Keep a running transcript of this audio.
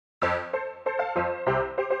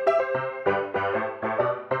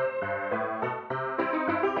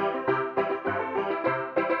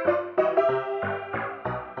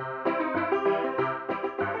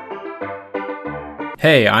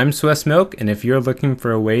Hey, I'm Swiss Milk, and if you're looking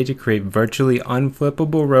for a way to create virtually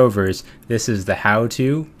unflippable rovers, this is the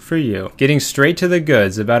how-to for you. Getting straight to the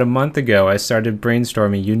goods, about a month ago I started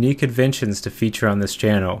brainstorming unique inventions to feature on this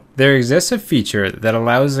channel. There exists a feature that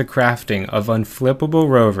allows the crafting of unflippable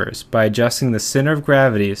rovers by adjusting the center of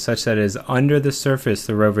gravity such that it is under the surface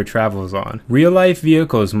the rover travels on. Real-life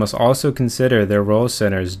vehicles must also consider their roll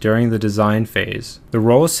centers during the design phase. The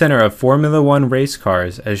roll center of Formula 1 race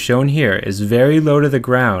cars, as shown here, is very low to the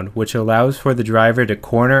ground, which allows for the driver to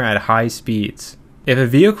corner at high speeds. If a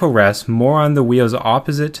vehicle rests more on the wheels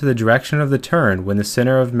opposite to the direction of the turn when the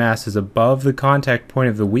center of mass is above the contact point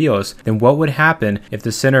of the wheels, then what would happen if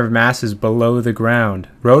the center of mass is below the ground?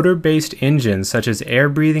 Rotor-based engines such as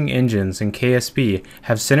air-breathing engines and KSP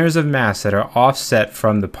have centers of mass that are offset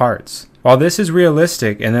from the parts. While this is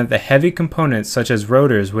realistic and that the heavy components such as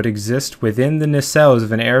rotors would exist within the nacelles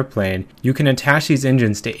of an airplane, you can attach these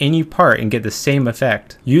engines to any part and get the same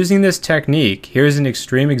effect. Using this technique, here's an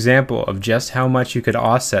extreme example of just how much you could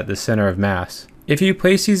offset the center of mass. If you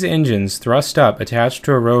place these engines thrust up attached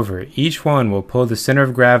to a rover, each one will pull the center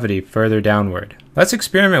of gravity further downward. Let's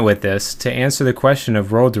experiment with this to answer the question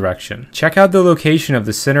of roll direction. Check out the location of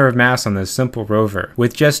the center of mass on this simple rover.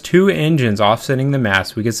 With just 2 engines offsetting the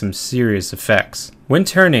mass, we get some serious effects. When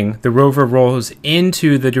turning, the rover rolls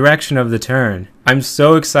into the direction of the turn. I'm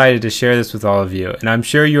so excited to share this with all of you, and I'm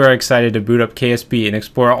sure you are excited to boot up KSP and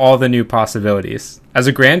explore all the new possibilities. As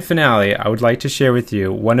a grand finale, I would like to share with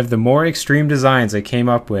you one of the more extreme designs I came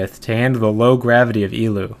up with to handle the low gravity of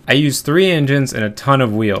Mllk. I used 3 engines and a ton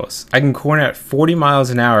of wheels. I can corner at 40 miles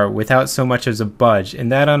an hour without so much as a budge, and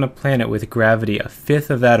that on a planet with gravity a fifth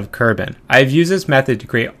of that of Kerbal. I have used this method to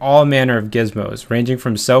create all manner of gizmos, ranging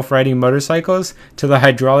from self-riding motorcycles to the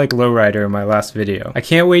hydraulic lowrider in my last video. I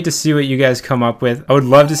can't wait to see what you guys come up with. I would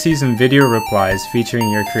love to see some video replies featuring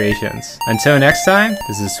your creations. Until next time,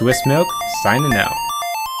 this is Swiss Milk, signing out.